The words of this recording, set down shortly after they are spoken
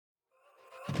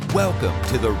Welcome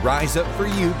to the Rise Up For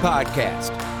You podcast,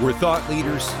 where thought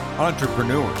leaders,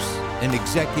 entrepreneurs, and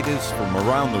executives from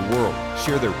around the world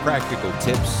share their practical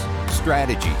tips,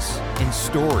 strategies, and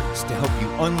stories to help you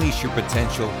unleash your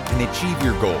potential and achieve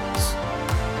your goals.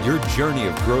 Your journey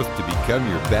of growth to become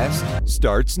your best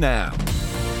starts now.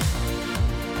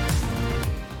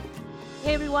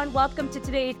 Hey everyone, welcome to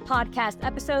today's podcast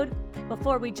episode.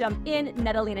 Before we jump in,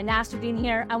 Nedalina Nasruddin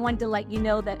here. I wanted to let you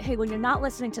know that, hey, when you're not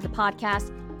listening to the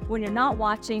podcast, when you're not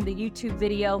watching the YouTube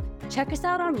video, check us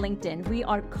out on LinkedIn. We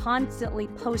are constantly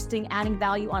posting, adding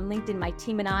value on LinkedIn, my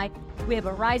team and I. We have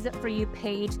a Rise Up For You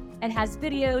page and has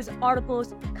videos,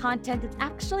 articles, content. It's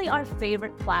actually our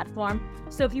favorite platform.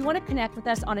 So if you want to connect with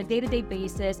us on a day-to-day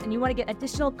basis and you want to get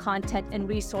additional content and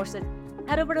resources,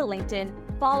 head over to LinkedIn,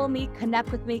 follow me,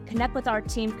 connect with our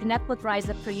team, connect with Rise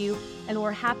Up For You, and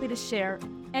we're happy to share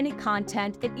any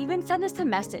content, and even send us a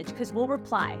message because we'll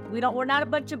reply. We're not a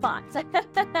bunch of bots.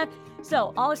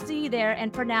 So I'll see you there.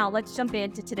 And for now, let's jump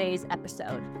into today's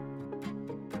episode.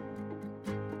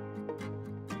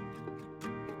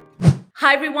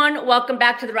 Hi, everyone. Welcome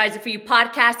back to the Rise Up For You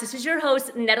podcast. This is your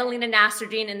host, Nedalina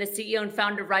Nasruddin, and the CEO and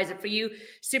founder of Rise Up For You.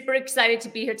 Super excited to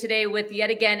be here today with yet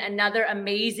again another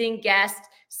amazing guest,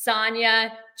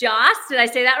 Sonia, Jhas. Did I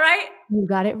say that right? You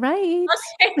got it right.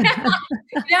 Okay.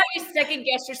 Now you second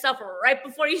guess yourself right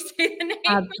before you say the name.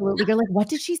 Absolutely. You're like, what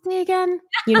did she say again?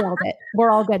 You nailed it. We're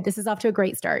all good. This is off to a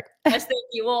great start. Yes, thank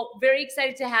you. Well, very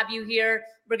excited to have you here.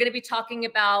 We're going to be talking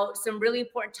about some really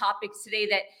important topics today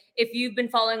that if you've been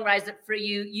following Rise Up For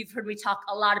You, you've heard me talk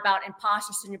a lot about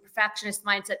imposter syndrome, perfectionist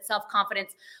mindset,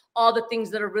 self-confidence, all the things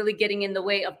that are really getting in the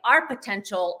way of our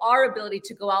potential, our ability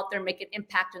to go out there and make an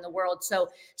impact in the world. So,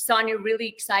 Sonia, really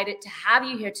excited to have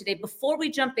you here today. Before we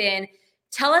jump in,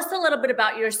 tell us a little bit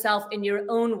about yourself in your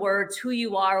own words, who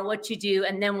you are, what you do,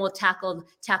 and then we'll tackle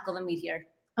the meat here.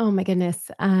 Oh my goodness.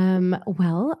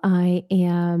 Well, I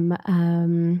am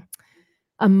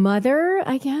a mother,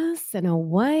 I guess, and a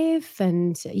wife,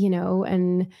 and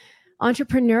an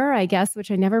entrepreneur, I guess,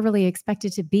 which I never really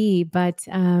expected to be. But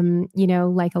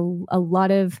like a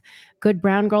lot of good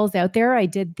brown girls out there, I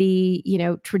did the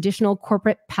traditional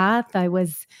corporate path. I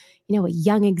was a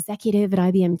young executive at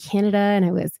IBM Canada, and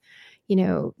I was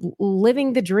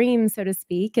living the dream, so to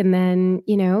speak. And then,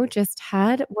 just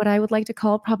had what I would like to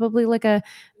call probably like a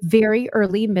very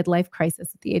early midlife crisis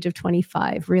at the age of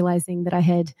 25, realizing that I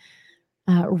had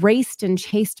raced and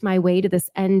chased my way to this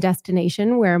end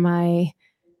destination where my,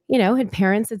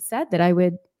 parents had said that I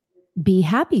would be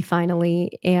happy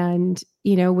finally, and,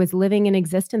 was living an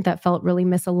existence that felt really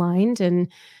misaligned. And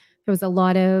there was a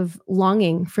lot of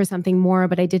longing for something more,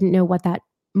 but I didn't know what that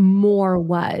more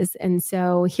was. And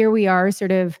so here we are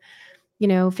sort of,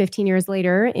 15 years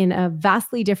later in a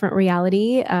vastly different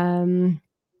reality. I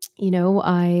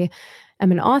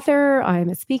am an author, I'm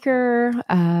a speaker.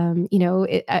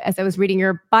 As I was reading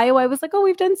your bio, I was like, oh,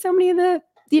 we've done so many of the,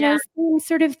 same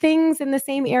sort of things in the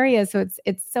same area. So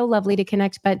it's so lovely to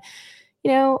connect. But,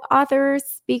 author,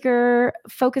 speaker,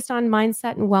 focused on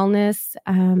mindset and wellness,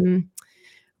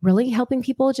 really helping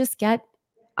people just get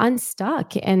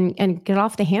unstuck and get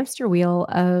off the hamster wheel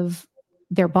of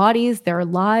their bodies, their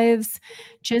lives,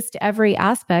 just every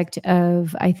aspect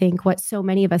of, I think, what so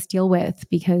many of us deal with,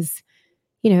 because,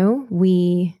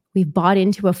 we've bought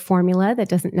into a formula that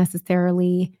doesn't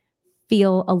necessarily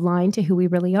feel aligned to who we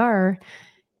really are.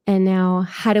 And now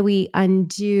how do we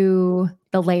undo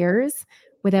the layers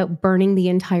without burning the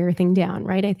entire thing down,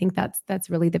 right? I think that's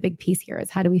really the big piece here, is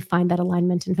how do we find that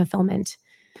alignment and fulfillment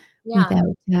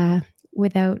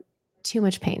without too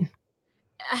much pain.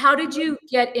 How did you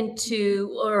get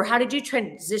into, or how did you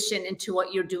transition into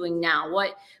what you're doing now?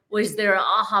 What was there, an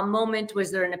aha moment?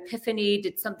 Was there an epiphany?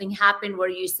 Did something happen where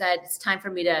you said, it's time for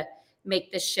me to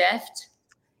make this shift?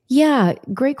 Yeah,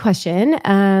 great question.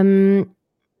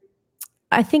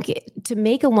 I think, to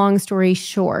make a long story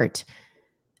short,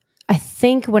 I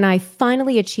think when I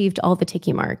finally achieved all the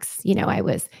ticky marks, I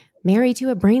was married to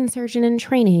a brain surgeon in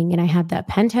training, and I had that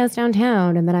penthouse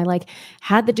downtown, and then I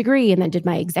had the degree, and then did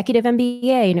my executive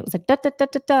MBA, and it was like, da, da, da,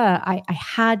 da, da. I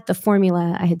had the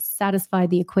formula. I had satisfied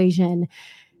the equation.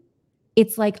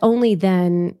 It's like only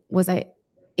then was I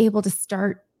able to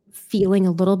start feeling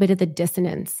a little bit of the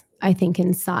dissonance, I think,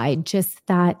 inside, just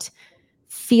that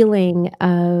feeling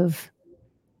of,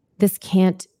 this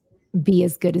can't be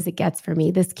as good as it gets for me.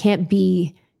 This can't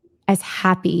be as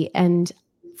happy and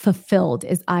fulfilled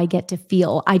as I get to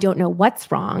feel. I don't know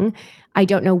what's wrong. I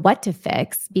don't know what to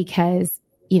fix, because,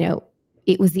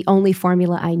 it was the only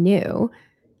formula I knew.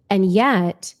 And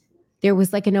yet there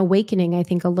was like an awakening, I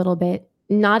think, a little bit,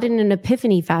 not in an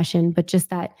epiphany fashion, but just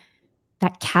that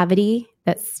that cavity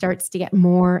that starts to get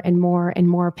more and more and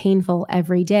more painful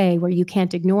every day, where you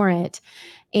can't ignore it.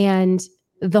 And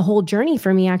the whole journey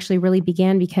for me actually really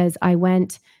began because I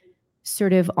went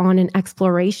sort of on an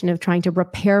exploration of trying to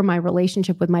repair my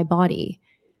relationship with my body.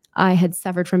 I had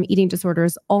suffered from eating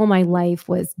disorders all my life,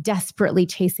 was desperately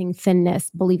chasing thinness,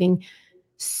 believing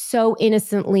so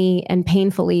innocently and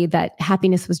painfully that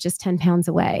happiness was just 10 pounds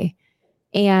away.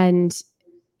 And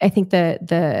I think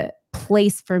the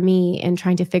place for me in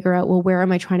trying to figure out, well, where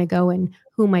am I trying to go and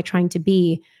who am I trying to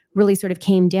be, really sort of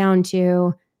came down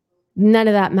to none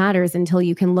of that matters until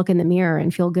you can look in the mirror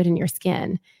and feel good in your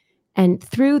skin. And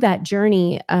through that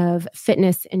journey of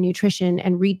fitness and nutrition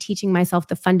and reteaching myself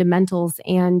the fundamentals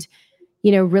and,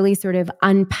 really sort of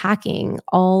unpacking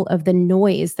all of the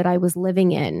noise that I was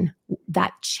living in,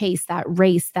 that chase, that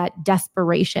race, that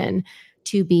desperation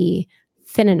to be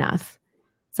thin enough.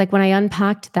 It's like when I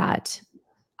unpacked that,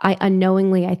 I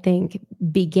unknowingly, I think,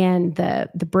 began the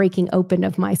breaking open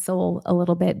of my soul a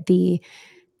little bit. The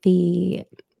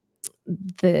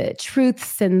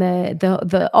truths and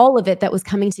the all of it that was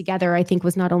coming together, I think,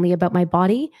 was not only about my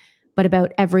body, but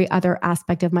about every other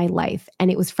aspect of my life. And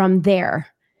it was from there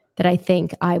that I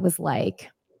think I was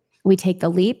like, we take the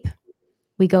leap,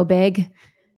 we go big,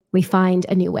 we find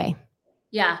a new way.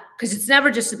 Yeah, because it's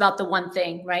never just about the one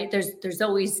thing, right? There's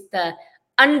always the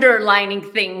underlining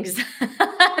things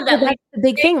Well, that's the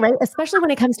big thing, right? Especially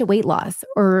when it comes to weight loss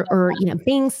or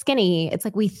being skinny. It's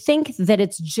like we think that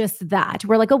it's just that.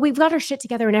 We're like, oh, we've got our shit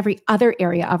together in every other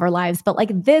area of our lives, but like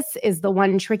this is the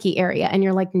one tricky area. And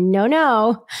you're like,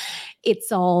 no,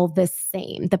 it's all the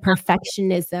same. The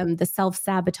perfectionism, the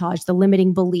self-sabotage, the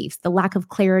limiting beliefs, the lack of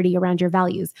clarity around your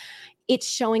values. It's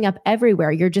showing up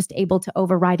everywhere. You're just able to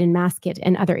override and mask it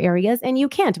in other areas, and you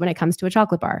can't when it comes to a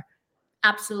chocolate bar.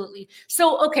 Absolutely.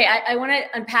 So, okay, I want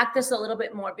to unpack this a little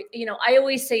bit more. I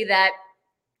always say that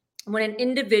when an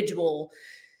individual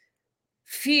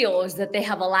feels that they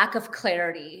have a lack of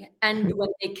clarity and when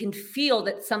they can feel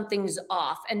that something's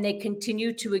off and they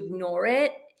continue to ignore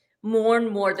it, more and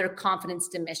more their confidence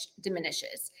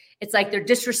diminishes. It's like they're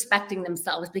disrespecting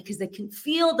themselves because they can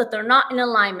feel that they're not in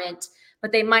alignment,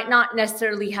 but they might not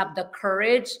necessarily have the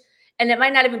courage. And it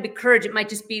might not even be courage. It might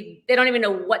just be, they don't even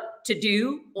know what to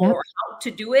do or how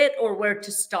to do it or where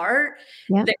to start.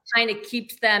 That kind of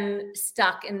keeps them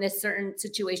stuck in this certain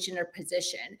situation or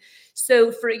position.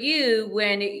 So for you,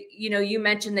 when, you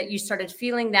mentioned that you started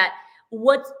feeling that,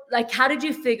 how did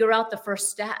you figure out the first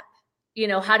step?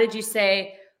 How did you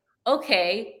say,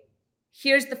 okay,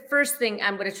 here's the first thing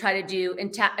I'm going to try to do. And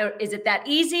is it that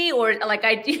easy? Or like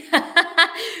I do?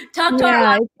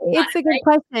 It's a good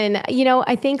question.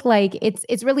 I think like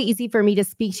it's really easy for me to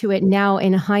speak to it now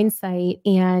in hindsight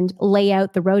and lay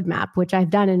out the roadmap, which I've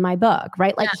done in my book,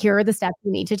 right? Like here are the steps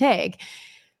you need to take.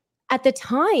 At the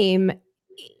time,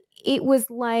 it was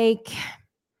like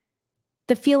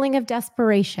the feeling of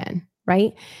desperation,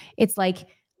 right? It's like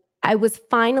I was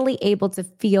finally able to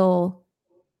feel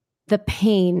the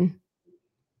pain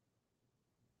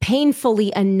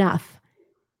painfully enough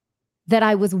that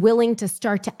I was willing to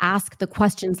start to ask the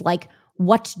questions like,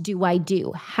 what do I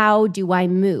do? How do I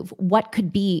move? What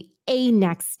could be a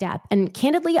next step? And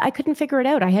candidly, I couldn't figure it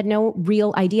out. I had no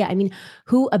real idea. I mean,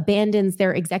 who abandons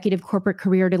their executive corporate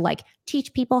career to like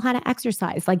teach people how to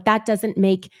exercise? Like that doesn't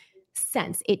make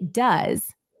sense. It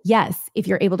does. Yes, if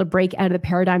you're able to break out of the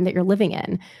paradigm that you're living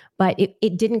in, but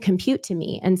it didn't compute to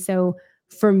me. And so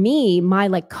for me, my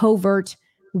like covert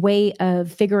way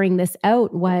of figuring this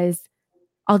out was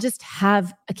I'll just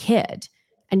have a kid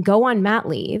and go on mat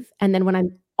leave. And then when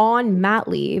I'm on mat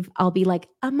leave, I'll be like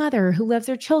a mother who loves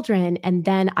her children. And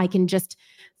then I can just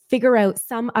figure out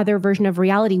some other version of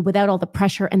reality without all the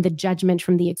pressure and the judgment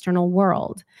from the external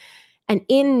world. And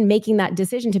in making that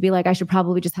decision to be like, I should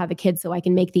probably just have a kid so I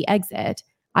can make the exit,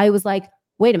 I was like,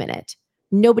 wait a minute,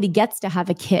 nobody gets to have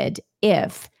a kid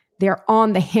if they're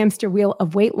on the hamster wheel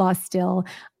of weight loss still,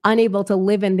 unable to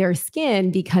live in their skin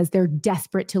because they're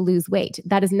desperate to lose weight.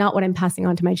 That is not what I'm passing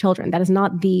on to my children. That is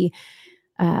not the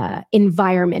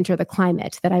environment or the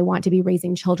climate that I want to be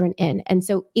raising children in. And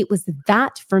so it was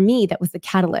that for me that was the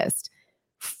catalyst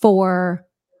for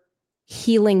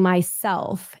healing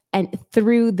myself. And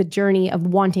through the journey of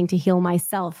wanting to heal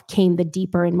myself came the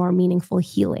deeper and more meaningful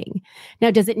healing.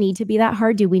 Now, does it need to be that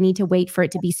hard? Do we need to wait for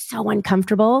it to be so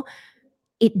uncomfortable?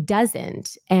 It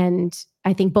doesn't. And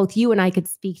I think both you and I could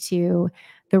speak to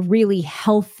the really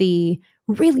healthy,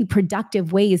 really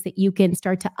productive ways that you can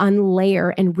start to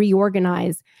unlayer and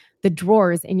reorganize the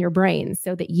drawers in your brain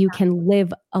so that you can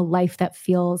live a life that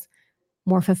feels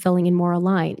more fulfilling and more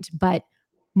aligned. But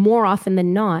more often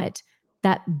than not,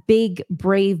 that big,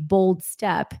 brave, bold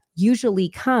step usually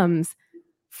comes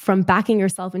from backing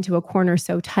yourself into a corner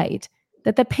so tight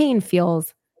that the pain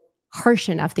feels harsh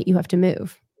enough that you have to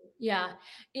move. Yeah.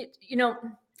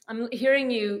 I'm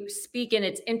hearing you speak, and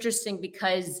it's interesting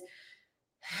because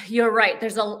you're right.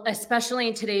 Especially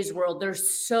in today's world, there's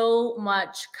so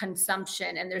much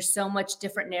consumption, and there's so much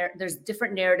there's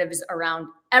different narratives around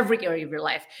every area of your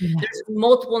life. Yeah. There's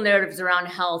multiple narratives around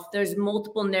health. There's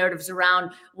multiple narratives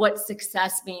around what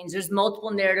success means. There's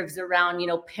multiple narratives around,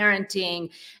 parenting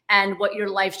and what your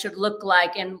life should look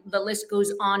like. And the list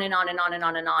goes on and on and on and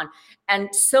on and on.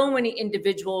 And so many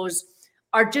individuals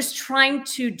are just trying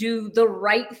to do the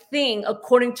right thing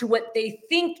according to what they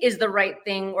think is the right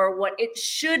thing, or what it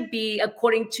should be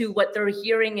according to what they're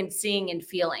hearing and seeing and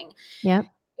feeling. Yeah.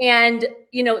 And,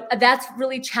 that's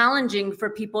really challenging for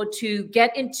people to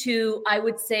get into, I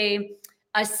would say,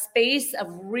 a space of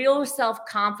real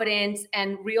self-confidence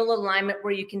and real alignment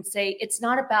where you can say, it's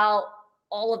not about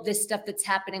all of this stuff that's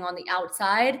happening on the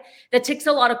outside. That takes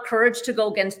a lot of courage to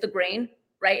go against the grain,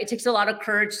 right? It takes a lot of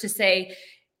courage to say,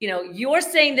 you're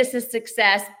saying this is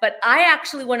success, but I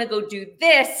actually want to go do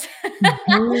this.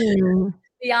 Mm-hmm.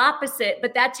 The opposite.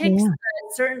 But that takes a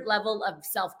certain level of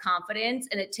self-confidence,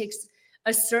 and it takes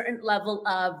a certain level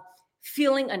of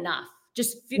feeling enough,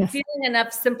 just feeling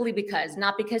enough simply because,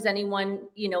 not because anyone,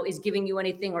 is giving you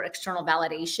anything or external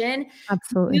validation.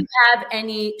 Absolutely. Do you have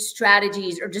any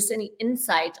strategies or just any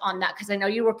insight on that? Because I know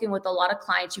you're working with a lot of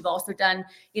clients. You've also done,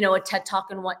 a TED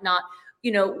Talk and whatnot.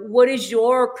 What is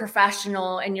your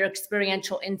professional and your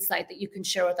experiential insight that you can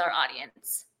share with our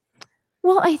audience?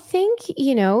 Well, I think,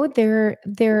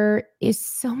 there is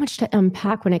so much to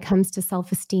unpack when it comes to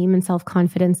self-esteem and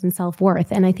self-confidence and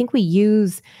self-worth. And I think we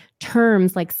use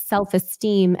terms like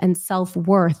self-esteem and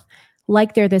self-worth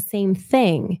like they're the same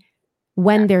thing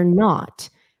when they're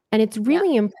not. And it's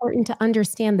really important to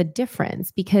understand the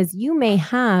difference, because you may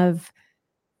have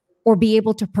or be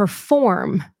able to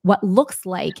perform what looks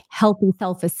like healthy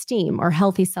self-esteem or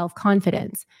healthy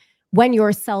self-confidence, when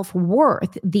your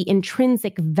self-worth, the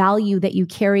intrinsic value that you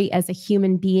carry as a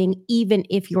human being, even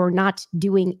if you're not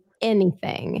doing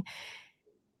anything,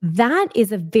 that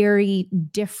is a very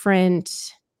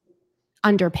different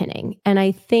underpinning. And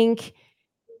I think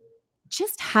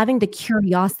just having the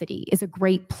curiosity is a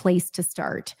great place to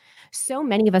start. So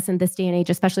many of us in this day and age,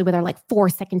 especially with our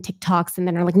 4-second TikToks and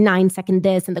then our 9-second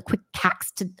this and the quick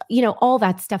hacks to, all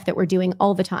that stuff that we're doing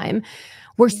all the time.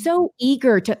 We're so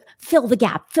eager to fill the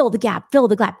gap, do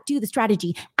the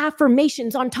strategy,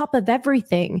 affirmations on top of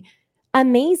everything.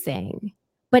 Amazing.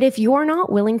 But if you're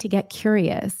not willing to get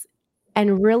curious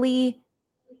and really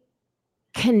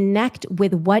connect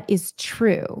with what is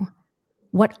true,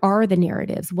 what are the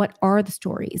narratives? What are the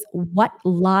stories? What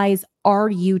lies are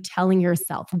you telling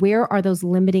yourself? Where are those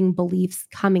limiting beliefs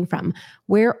coming from?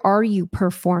 Where are you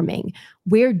performing?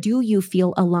 Where do you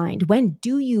feel aligned? When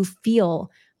do you feel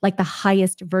like the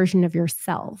highest version of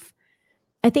yourself?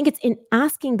 I think it's in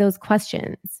asking those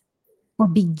questions, or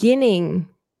beginning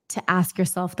to ask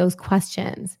yourself those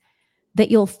questions,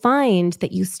 that you'll find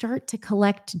that you start to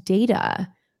collect data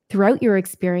throughout your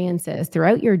experiences,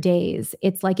 throughout your days.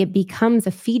 It's like it becomes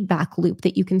a feedback loop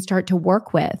that you can start to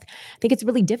work with. I think it's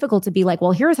really difficult to be like,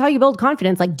 well, here's how you build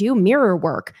confidence, do mirror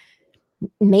work.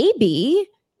 Maybe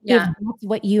if that's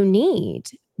what you need.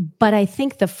 But I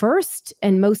think the first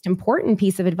and most important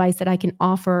piece of advice that I can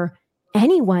offer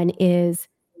anyone is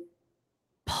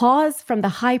pause from the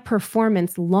high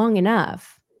performance long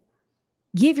enough.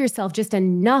 Give yourself just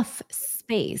enough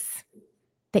space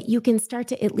that you can start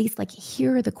to at least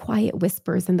hear the quiet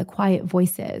whispers and the quiet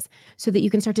voices, so that you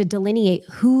can start to delineate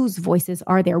whose voices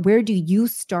are there. Where do you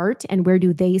start and where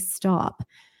do they stop?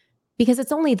 Because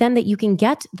it's only then that you can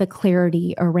get the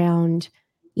clarity around,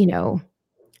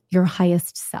 your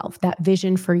highest self, that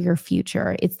vision for your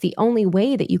future. It's the only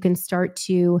way that you can start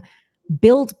to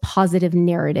build positive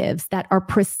narratives that are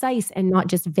precise and not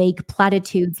just vague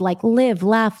platitudes like live,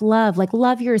 laugh, love,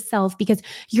 love yourself because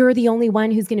you're the only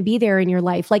one who's going to be there in your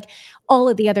life. All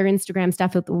of the other Instagram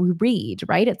stuff that we read,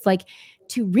 right? It's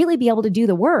to really be able to do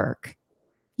the work,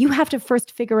 you have to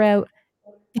first figure out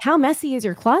how messy is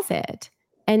your closet.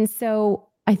 And so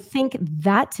I think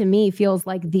that to me feels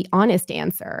like the honest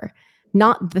answer,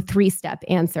 not the 3-step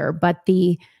answer, but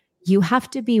you have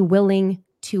to be willing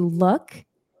to look.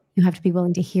 You have to be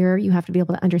willing to hear. You have to be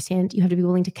able to understand. You have to be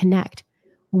willing to connect.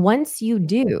 Once you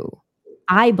do,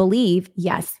 I believe,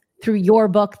 yes, through your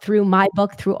book, through my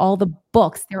book, through all the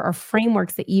books, there are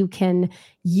frameworks that you can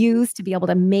use to be able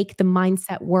to make the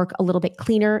mindset work a little bit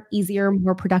cleaner, easier,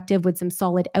 more productive with some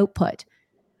solid output.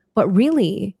 But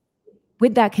really,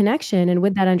 with that connection and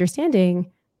with that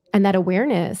understanding, and that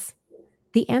awareness,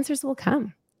 the answers will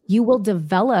come. You will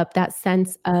develop that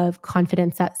sense of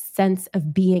confidence, that sense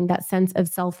of being, that sense of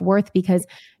self-worth, because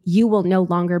you will no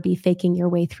longer be faking your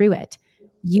way through it.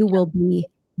 You will be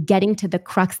getting to the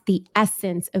crux, the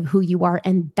essence of who you are.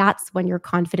 And that's when you're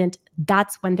confident.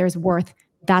 That's when there's worth.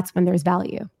 That's when there's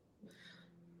value.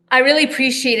 I really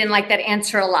appreciate and like that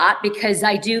answer a lot, because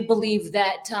I do believe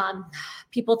that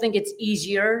people think it's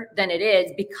easier than it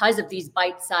is because of these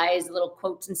bite-sized little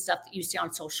quotes and stuff that you see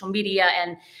on social media,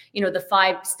 and the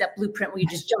 5-step blueprint where you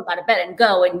just jump out of bed and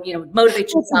go and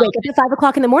motivate yourself. You wake up at 5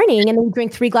 o'clock in the morning and then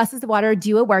drink 3 glasses of water,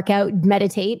 do a workout,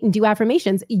 meditate, and do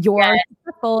affirmations. You're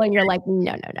successful, and you're like,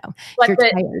 no, you're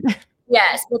tired.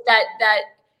 Yes, but that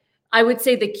I would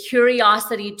say the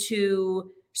curiosity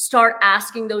to start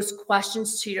asking those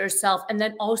questions to yourself, and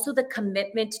then also the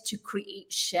commitment to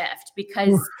create shift,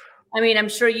 because I'm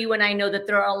sure you and I know that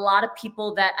there are a lot of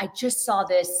people that I just saw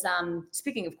this,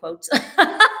 speaking of quotes,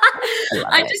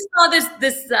 I just saw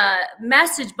this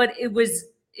message, but it was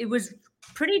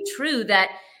pretty true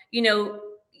that,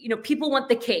 people want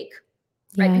the cake,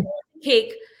 right? Yeah. People want the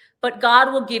cake, but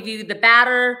God will give you the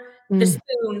batter, the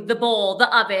spoon, the bowl, the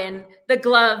oven, the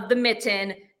glove, the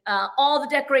mitten, all the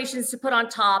decorations to put on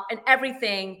top and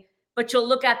everything, but you'll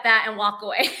look at that and walk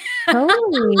away.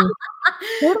 Totally.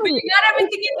 But you got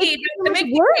everything you need to make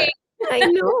the cake. I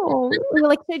know. We're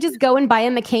like, should I just go and buy a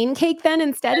McCain cake then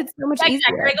instead? It's so much easier.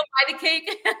 Can I go buy the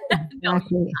cake?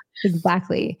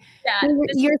 Exactly. Yeah,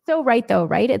 you're so right though,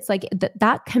 right? It's like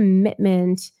that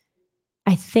commitment,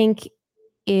 I think,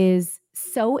 is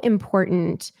so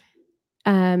important.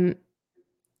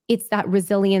 It's that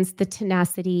resilience, the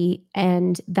tenacity,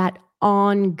 and that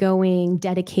ongoing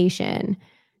dedication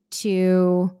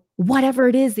to whatever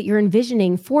it is that you're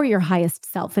envisioning for your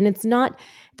highest self. And it's not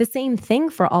the same thing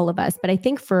for all of us, but I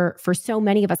think for so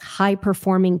many of us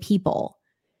high-performing people,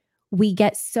 we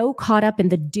get so caught up in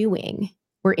the doing.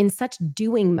 We're in such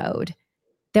doing mode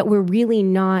that we're really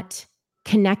not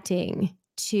connecting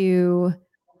to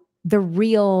the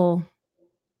real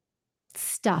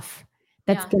stuff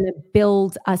that's going to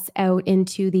build us out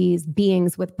into these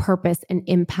beings with purpose and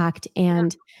impact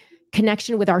and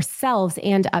connection with ourselves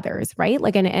and others, right?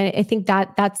 Like, and I think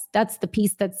that's the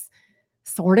piece that's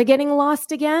sort of getting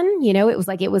lost again. It was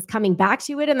like it was coming back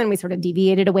to it, and then we sort of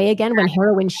deviated away again when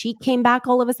heroin chic came back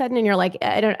all of a sudden, and you're like,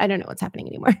 I don't know what's happening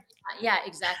anymore. Yeah,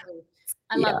 exactly.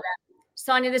 I love that.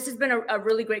 Sonia, this has been a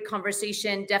really great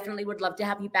conversation. Definitely would love to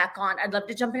have you back on. I'd love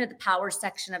to jump into the power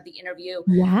section of the interview.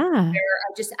 Yeah. Where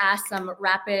I just ask some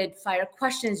rapid fire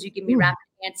questions. You give me rapid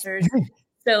answers. Sure.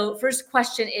 So first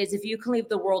question is, if you can leave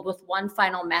the world with one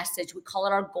final message, we call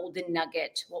it our golden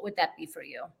nugget, what would that be for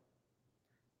you?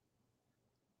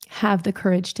 Have the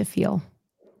courage to feel.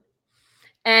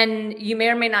 And you may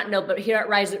or may not know, but here at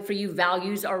Rise Up For You,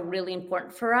 values are really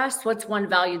important for us. What's one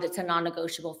value that's a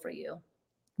non-negotiable for you?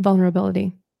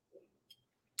 Vulnerability.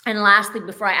 And lastly,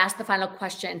 before I ask the final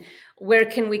question, where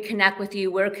can we connect with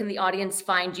you? Where can the audience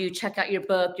find you? Check out your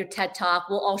book, your TED Talk.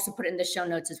 We'll also put it in the show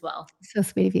notes as well. So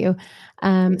sweet of you.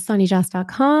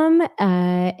 SoniaJhas.com,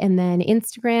 and then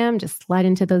Instagram, just slide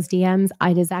into those DMs.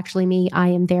 It is actually me. I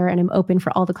am there and I'm open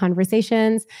for all the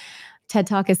conversations. TED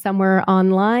Talk is somewhere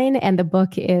online, and the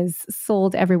book is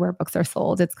sold everywhere books are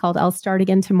sold. It's called I'll Start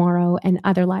Again Tomorrow and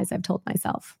Other Lies I've Told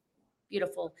Myself.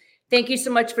 Beautiful. Thank you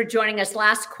so much for joining us.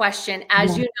 Last question.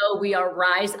 As you know, we are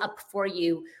Rise Up For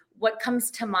You. What comes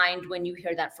to mind when you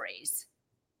hear that phrase?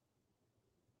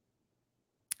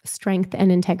 Strength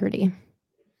and integrity.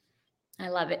 I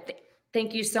love it.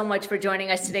 Thank you so much for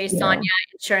joining us today, Sonia,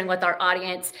 and sharing with our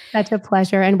audience. Such a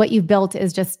pleasure. And what you've built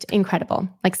is just incredible,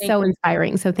 so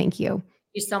inspiring. So thank you. Thank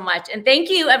you so much. And thank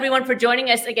you everyone for joining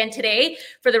us again today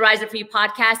for the Rise Up For You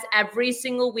podcast. Every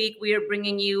single week, we are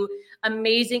bringing you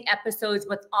amazing episodes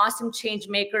with awesome change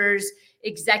makers,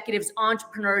 executives,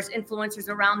 entrepreneurs, influencers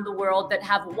around the world that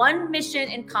have one mission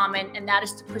in common, and that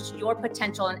is to push your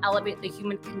potential and elevate the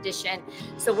human condition.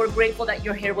 So we're grateful that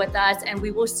you're here with us, and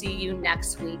we will see you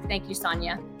next week. Thank you,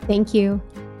 Sonia. Thank you.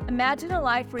 Imagine a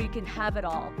life where you can have it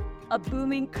all: a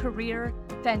booming career,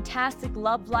 fantastic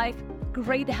love life,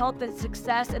 great health and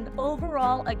success, and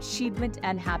overall achievement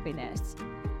and happiness.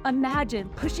 Imagine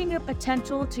pushing your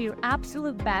potential to your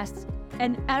absolute best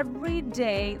and every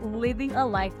day living a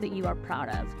life that you are proud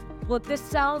of. Well, if this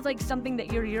sounds like something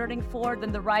that you're yearning for,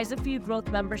 then the Rise Up For You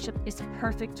Growth membership is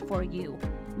perfect for you.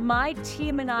 My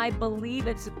team and I believe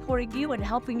in supporting you and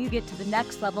helping you get to the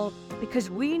next level, because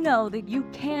we know that you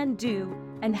can do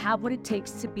and have what it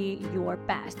takes to be your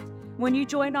best. When you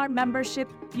join our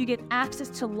membership, you get access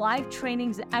to live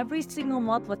trainings every single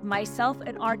month with myself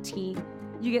and our team.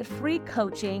 You get free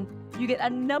coaching. You get a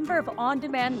number of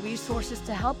on-demand resources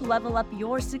to help level up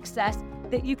your success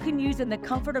that you can use in the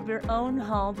comfort of your own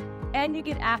home. And you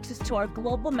get access to our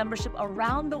global membership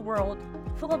around the world,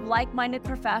 full of like-minded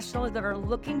professionals that are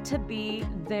looking to be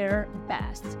their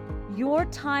best. Your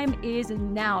time is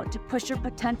now to push your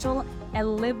potential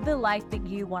and live the life that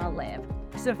you want to live.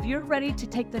 So if you're ready to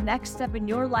take the next step in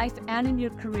your life and in your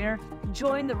career,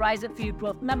 join the Rise Up For You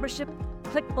Growth membership.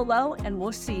 Click below and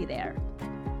we'll see you there.